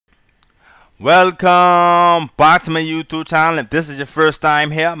Welcome back to my YouTube channel. If this is your first time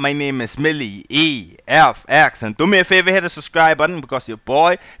here, my name is Millie EFX, and do me a favor, hit the subscribe button because your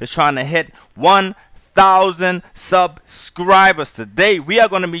boy is trying to hit 1,000 subscribers. Today we are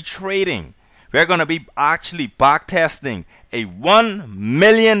going to be trading. We're going to be actually back testing a $1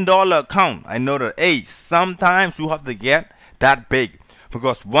 million account. I know that sometimes you have to get that big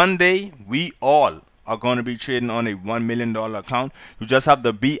because one day we all are going to be trading on a $1 million account. You just have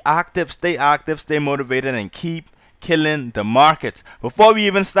to be active, stay motivated, and keep killing the markets. Before we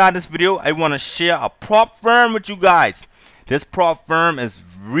even start this video, I want to share a prop firm with you guys. This prop firm is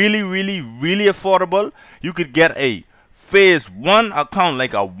really affordable. You could get a phase 1 account,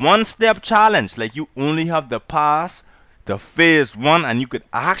 like a one-step challenge. Like you only have to pass the phase 1 and you could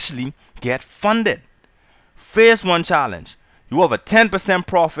actually get funded. Phase 1 challenge. You have a 10%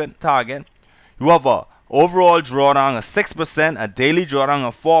 profit target. You have a overall drawdown of 6%, a daily drawdown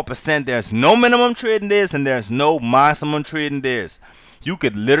of 4%. There's no minimum trading days and there's no maximum trading days. You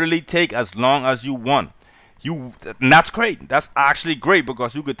could literally take as long as you want. And that's great. That's actually great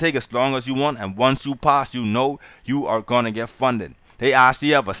because you could take as long as you want, and once you pass, you know you are gonna get funded. They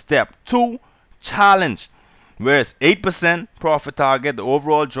actually have a step 2 challenge where it's 8% profit target. The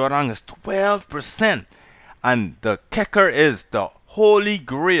overall drawdown is 12%, and the kicker is the holy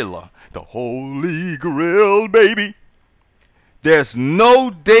grail. The holy grail, baby. There's no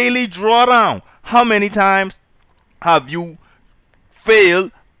daily drawdown. How many times have you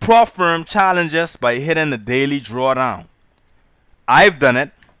failed prop firm challenges by hitting the daily drawdown? I've done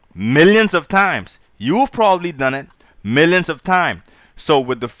it millions of times. You've probably done it millions of times. So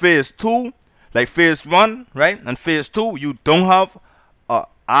with the phase 2, like phase 1, right, and phase 2, you don't have a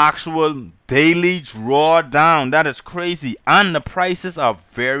actual daily drawdown. That is crazy, and the prices are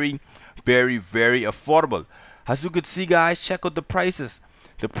very affordable. As you could see, guys, check out the prices.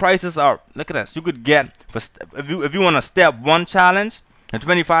 The prices are, look at this. You could get, for if you want a step 1 challenge, the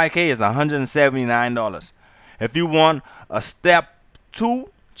 25K is $179. If you want a step 2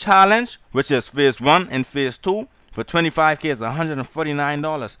 challenge, which is phase 1 and phase 2, for 25K is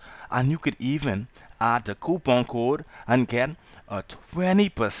 $149. And you could even add the coupon code and get a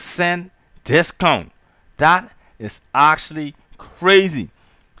 20% discount. That is actually crazy.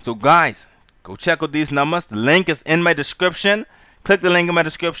 So guys, go check out these numbers. The link is in my description. Click the link in my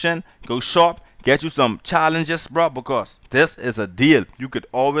description. Go shop. Get you some challenges, bro, because this is a deal. You could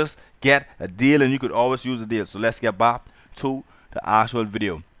always get a deal and you could always use a deal. So let's get back to the actual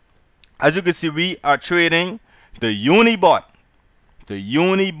video. As you can see, we are trading the Unibot. The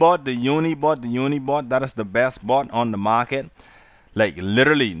Unibot. That is the best bot on the market. Like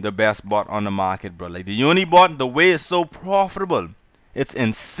literally the best bot on the market, bro. Like the Unibot, the way it's so profitable. It's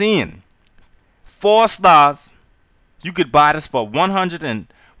insane. 4 stars. You could buy this for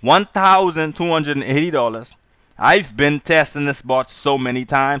 $1,280. I've been testing this bot so many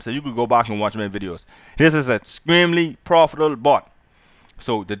times, so you could go back and watch my videos. This is an extremely profitable bot.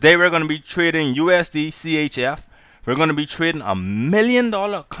 So today we're going to be trading USD CHF. We're going to be trading a $1 million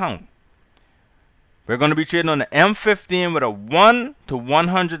account. We're going to be trading on the M15 with a 1 to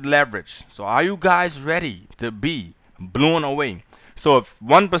 100 leverage. So are you guys ready to be blown away? So if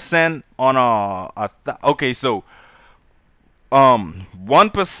 1% on okay, so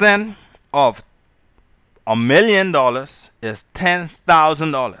 1% of $1 million is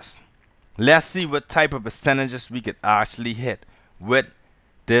 $10,000. Let's see what type of percentages we could actually hit with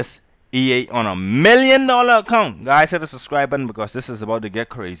this EA on a $1 million account. Guys, hit the subscribe button because this is about to get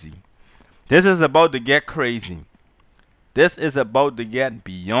crazy. This is about to get crazy. This is about to get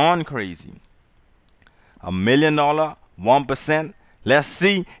beyond crazy. $1 million, 1%. Let's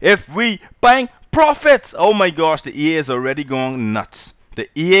see if we bank profits. Oh my gosh, the EA is already going nuts. The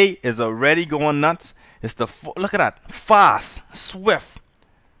EA is already going nuts. It's the, look at that, fast, swift.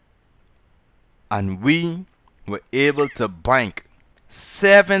 And we were able to bank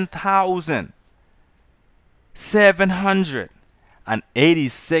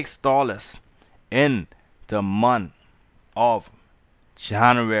 $7,786 in the month of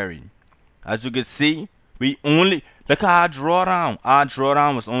January. As you can see, we only, look at our drawdown. Our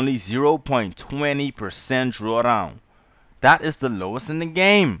drawdown was only 0.20% drawdown. That is the lowest in the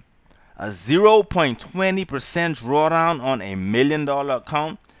game. A 0.20% drawdown on a $1 million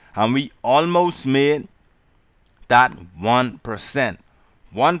account. And we almost made that 1%.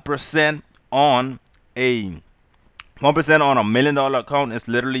 1% on a $1 million account is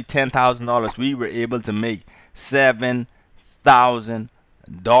literally $10,000. We were able to make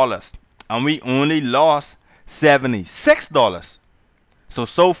 $7,000. And we only lost $76.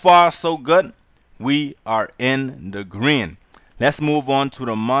 So far so good. We are in the green. Let's move on to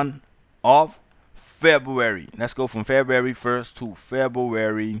the month of February. Let's go from February 1st to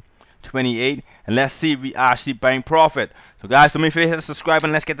February 28th, and let's see if we actually bank profit. So guys, do me a favor, hit the subscribe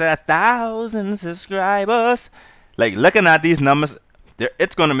and let's get to 1,000 subscribers. Like, looking at these numbers,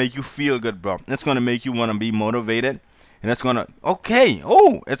 it's gonna make you feel good, bro. It's gonna make you want to be motivated, and it's gonna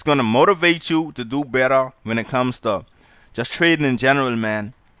it's gonna motivate you to do better when it comes to just trading in general,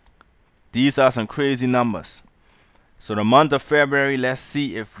 man. These are some crazy numbers. So the month of February, let's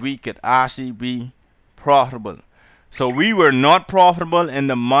see if we could actually be profitable. So we were not profitable in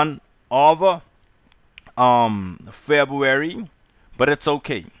the month of February, but it's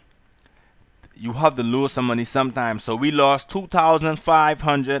okay. You have to lose some money sometimes. So we lost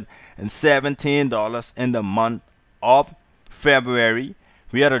 $2,517 in the month of February.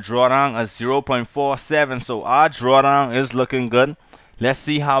 We had a drawdown of 0.47, so our drawdown is looking good. Let's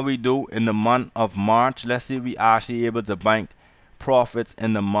see how we do in the month of March. Let's see if we actually able to bank profits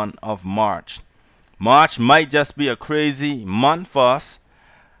in the month of March. March might just be a crazy month for us.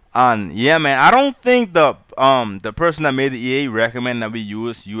 And yeah, man, I don't think the person that made the EA recommend that we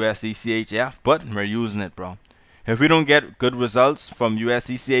use USDCHF, but we're using it, bro. If we don't get good results from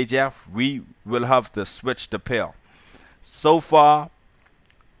USDCHF, we will have to switch the pair. So far,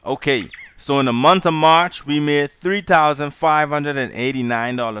 okay. So in the month of March, we made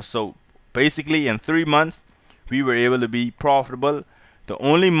 $3,589. So basically, in 3 months, we were able to be profitable. The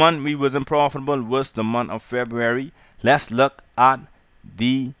only month we wasn't profitable was the month of February. Let's look at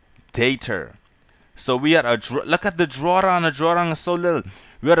the data. So we had look at the drawdown. The drawdown is so little.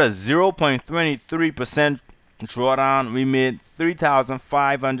 We had a 0.23% drawdown. We made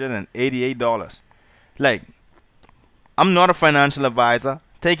 $3,588. Like, I'm not a financial advisor.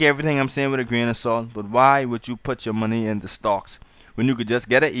 Take everything I'm saying with a grain of salt, but why would you put your money in the stocks when you could just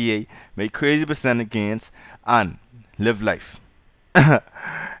get an EA, make crazy percentage gains, and live life? That's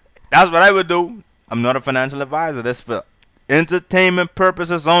what I would do. I'm not a financial advisor. That's for entertainment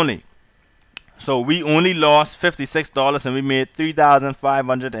purposes only. So we only lost $56 and we made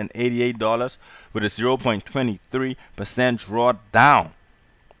 $3,588 with a 0.23% drawdown.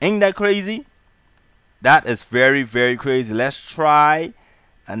 Ain't that crazy? That is very, very crazy. Let's try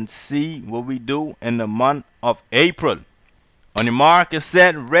and see what we do in the month of April. On your mark, get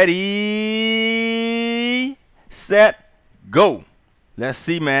set, ready, set, go. Let's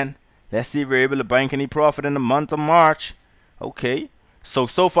see, man. Let's see if we're able to bank any profit in the month of March. Okay. So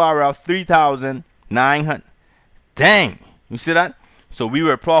far we're at 3,900. Dang. You see that? So we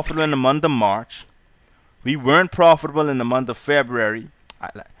were profitable in the month of March. We weren't profitable in the month of February.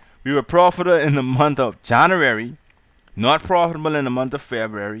 We were profitable in the month of January. Not profitable in the month of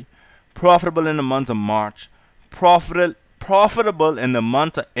February. Profitable in the month of March. Profitable in the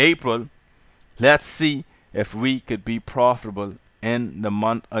month of April. Let's see if we could be profitable in the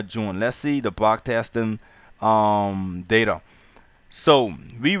month of June. Let's see the back testing data. So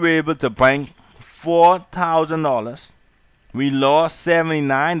we were able to bank $4,000. We lost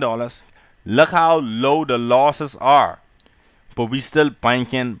 $79. Look how low the losses are, but we still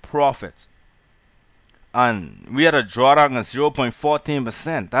banking profits. And we had a drawdown of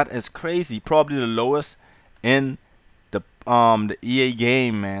 0.14%. That is crazy. Probably the lowest in the EA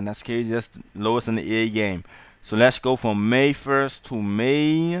game, man. That's crazy. That's the lowest in the EA game. So let's go from May 1st to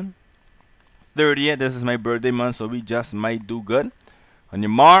May 30th. This is my birthday month, so we just might do good. On your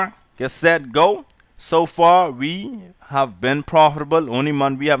mark, get set, go. So far, we have been profitable. Only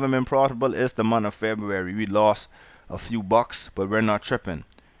month we haven't been profitable is the month of February. We lost a few bucks, but we're not tripping.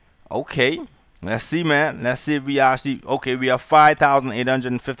 Okay, let's see, man. Let's see if we actually, okay, we have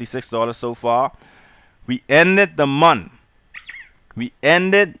 $5,856 so far. We ended the month. We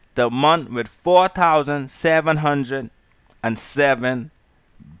ended the month with 4,707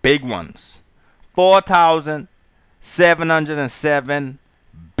 big ones. 4,707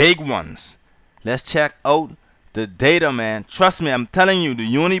 big ones. Let's check out the data, man. Trust me, I'm telling you, the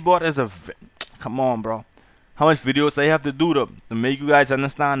Unibot is a come on, bro. How much videos I have to do to make you guys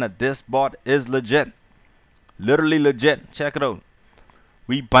understand that this bot is legit. Literally legit. Check it out.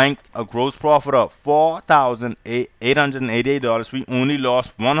 We banked a gross profit of $4,888. We only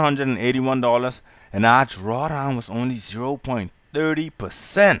lost $181, and our drawdown was only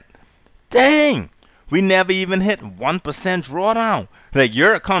 0.30%. Dang! We never even hit 1% drawdown. Like,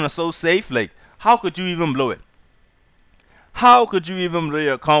 your account is so safe. Like, how could you even blow it? How could you even blow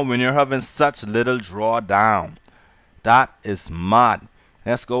your account when you're having such little drawdown? That is mad.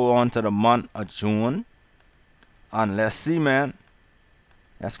 Let's go on to the month of June. And let's see, man.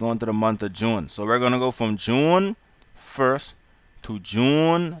 Let's go into the month of June. So we're going to go from June 1st to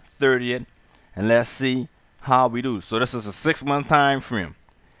June 30th. And let's see how we do. So this is a 6-month time frame.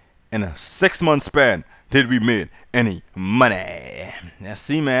 in a 6-month span did we made any money. Let's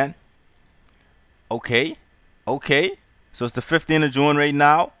see, man. Okay. So it's the 15th of June right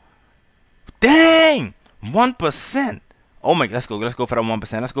now. Dang! 1%. Oh my, let's go for that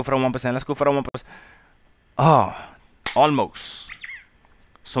 1%. Let's go for that 1%. Oh, almost.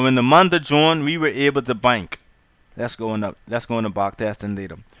 So in the month of June, we were able to bank. Let's go in the back testing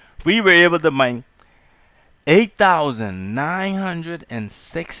data. We were able to bank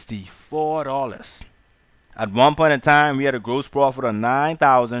 $8,964. At one point in time, we had a gross profit of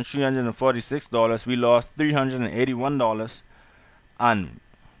 $9,346. We lost $381. And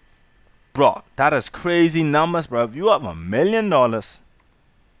bro, that is crazy numbers, bro. If you have $1 million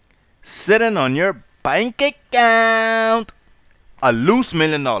sitting on your bank account, a loose $1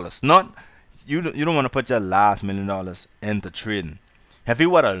 million, not you don't want to put your last $1 million into trading. If you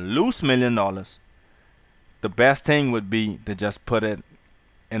want a loose $1 million, the best thing would be to just put it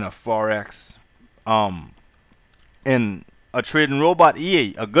in a Forex, in a trading robot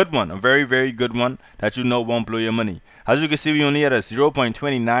EA, a good one, a very, very good one that you know won't blow your money. As you can see, we only had a 0.29%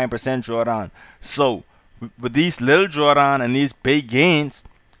 drawdown. So with these little drawdown and these big gains,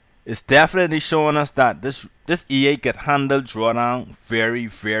 it's definitely showing us that this EA can handle drawdown very,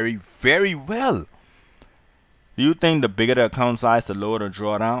 very, very well. Do you think the bigger the account size, the lower the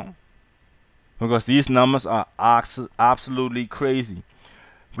drawdown? Because these numbers are absolutely crazy.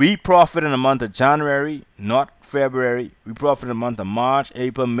 We profit in the month of January, not February. We profit in the month of March,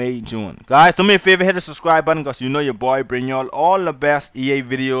 April, May, June. Guys, do me a favor, hit the subscribe button because you know your boy bring y'all all the best EA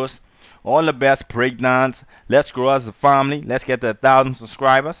videos, all the best breakdowns. Let's grow as a family. Let's get to 1,000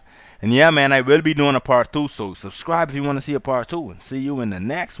 subscribers. And yeah, man, I will be doing a part 2. So subscribe if you want to see a part 2. And see you in the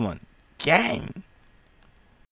next one. Gang.